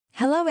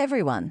Hello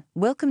everyone,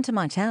 welcome to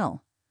my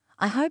channel.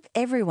 I hope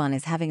everyone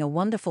is having a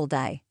wonderful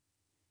day.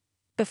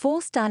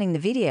 Before starting the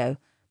video,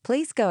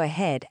 please go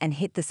ahead and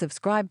hit the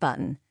subscribe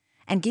button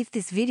and give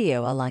this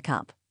video a like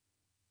up.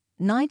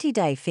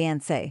 90-Day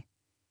Fiancé.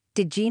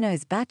 Did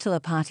Gino's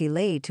bachelor party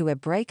lead to a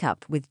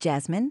breakup with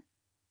Jasmine?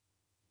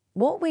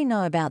 What we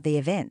know about the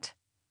event.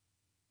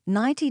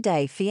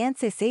 90-Day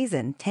Fiancé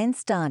Season 10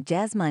 star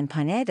Jasmine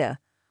Pineda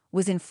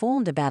was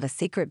informed about a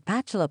secret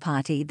bachelor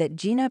party that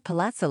Gino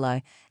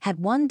Palazzolo had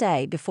one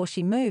day before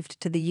she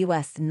moved to the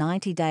US.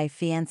 90-Day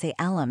Fiancé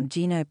alum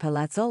Gino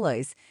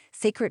Palazzolo's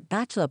secret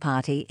bachelor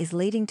party is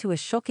leading to a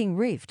shocking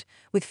rift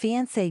with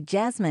fiancée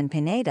Jasmine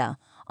Pineda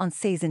on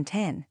Season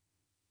 10.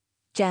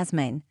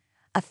 Jasmine,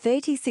 a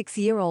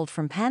 36-year-old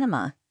from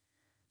Panama,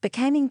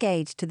 became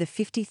engaged to the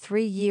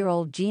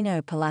 53-year-old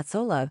Gino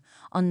Palazzolo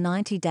on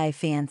 90-Day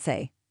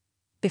Fiancé,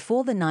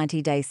 before the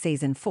 90-Day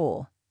Season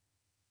 4.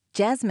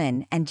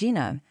 Jasmine and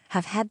Gino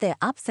have had their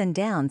ups and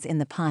downs in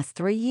the past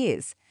 3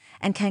 years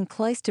and came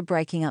close to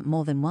breaking up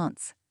more than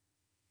once.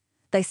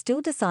 They still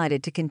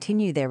decided to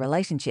continue their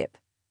relationship.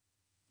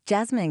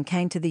 Jasmine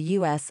came to the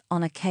US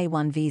on a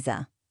K-1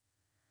 visa.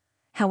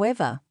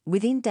 However,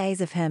 within days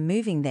of her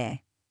moving there,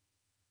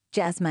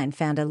 Jasmine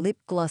found a lip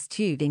gloss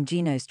tube in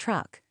Gino's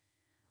truck,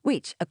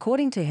 which,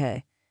 according to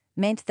her,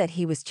 meant that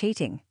he was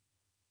cheating.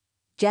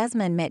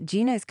 Jasmine met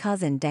Gino's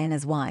cousin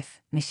Dana's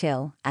wife,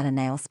 Michelle, at a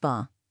nail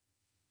spa.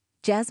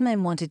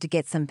 Jasmine wanted to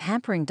get some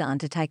pampering done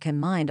to take her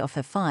mind off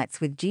her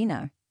fights with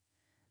Gino.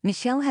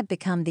 Michelle had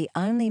become the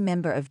only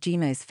member of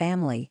Gino's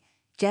family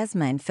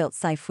Jasmine felt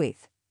safe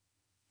with.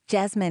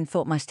 Jasmine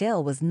thought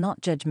Michelle was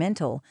not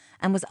judgmental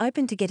and was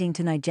open to getting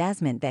to know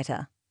Jasmine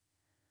better.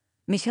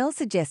 Michelle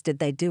suggested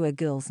they do a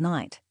girls'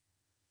 night.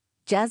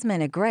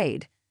 Jasmine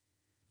agreed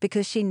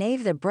because she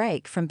needed a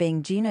break from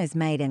being Gino's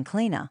maid and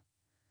cleaner.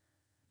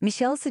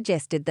 Michelle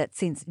suggested that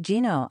since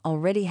Gino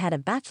already had a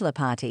bachelor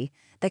party,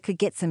 they could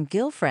get some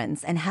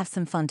girlfriends and have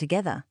some fun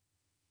together.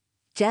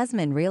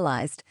 Jasmine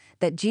realized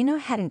that Gino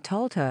hadn't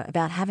told her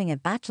about having a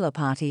bachelor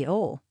party at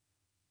all.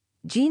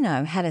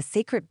 Gino had a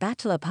secret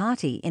bachelor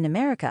party in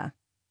America.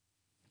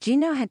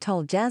 Gino had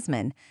told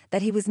Jasmine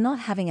that he was not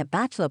having a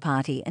bachelor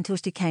party until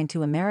she came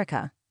to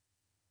America.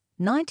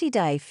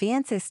 90-Day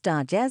Fiancé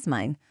star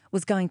Jasmine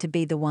was going to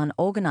be the one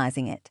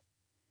organizing it.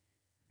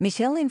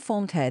 Michelle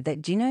informed her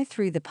that Gino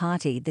threw the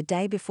party the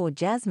day before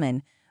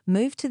Jasmine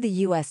moved to the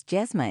US.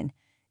 Jasmine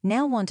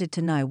now wanted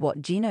to know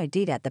what Gino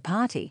did at the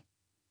party.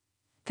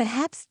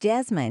 Perhaps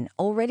Jasmine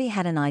already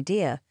had an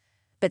idea,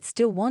 but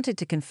still wanted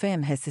to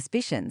confirm her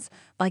suspicions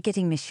by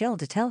getting Michelle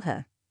to tell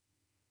her.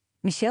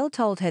 Michelle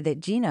told her that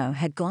Gino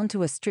had gone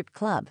to a strip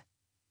club.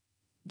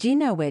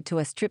 Gino went to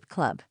a strip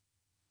club.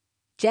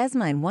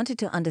 Jasmine wanted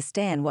to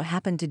understand what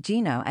happened to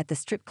Gino at the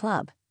strip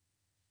club.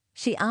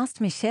 She asked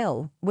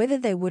Michelle whether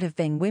there would have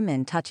been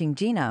women touching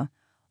Gino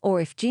or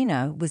if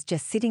Gino was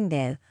just sitting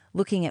there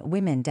looking at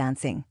women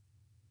dancing.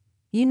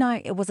 You know,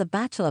 it was a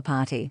bachelor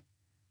party.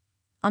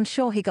 I'm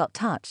sure he got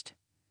touched.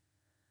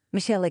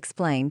 Michelle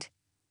explained.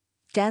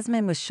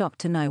 Jasmine was shocked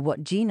to know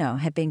what Gino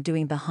had been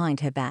doing behind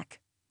her back.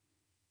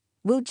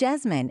 Will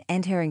Jasmine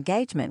end her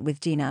engagement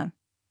with Gino?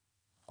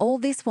 All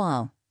this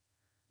while,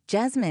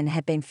 Jasmine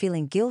had been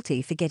feeling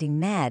guilty for getting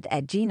mad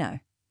at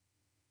Gino.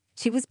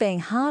 She was being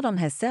hard on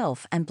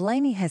herself and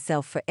blaming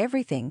herself for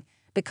everything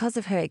because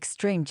of her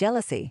extreme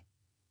jealousy.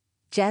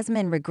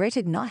 Jasmine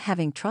regretted not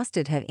having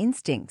trusted her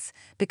instincts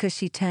because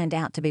she turned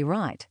out to be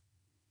right.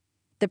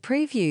 The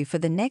preview for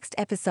the next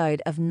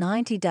episode of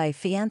 90-Day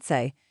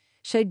Fiancé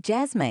showed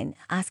Jasmine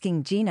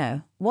asking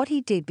Gino what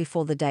he did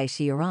before the day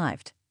she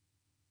arrived.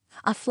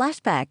 A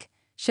flashback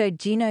showed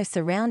Gino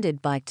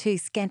surrounded by 2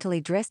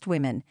 scantily dressed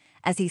women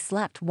as he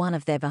slapped one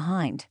of their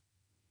behind.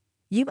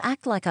 You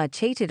act like I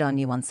cheated on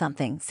you on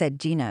something, said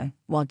Gino,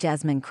 while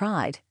Jasmine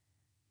cried.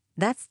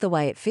 That's the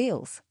way it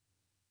feels.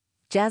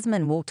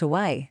 Jasmine walked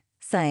away,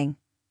 saying,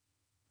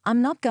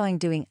 I'm not going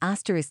doing ******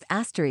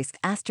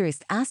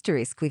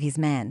 with his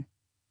man.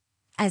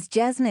 As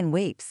Jasmine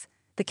weeps,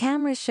 the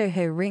cameras show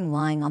her ring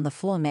lying on the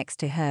floor next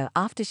to her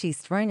after she's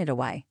thrown it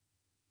away.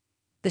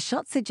 The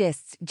shot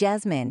suggests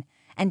Jasmine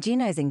and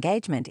Gino's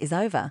engagement is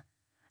over,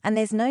 and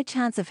there's no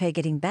chance of her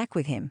getting back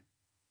with him.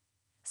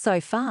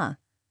 So far,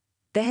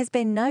 there has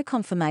been no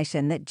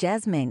confirmation that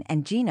Jasmine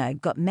and Gino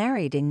got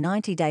married in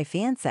 90-Day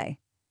Fiancé.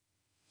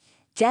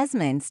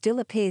 Jasmine still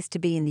appears to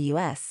be in the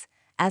US,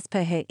 as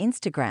per her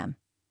Instagram,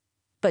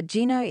 but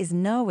Gino is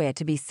nowhere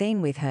to be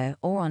seen with her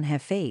or on her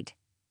feed.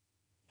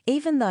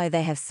 Even though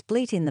they have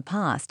split in the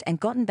past and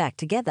gotten back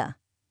together,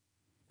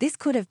 this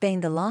could have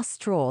been the last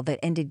straw that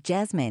ended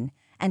Jasmine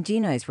and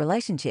Gino's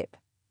relationship.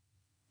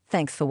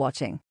 Thanks for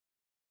watching.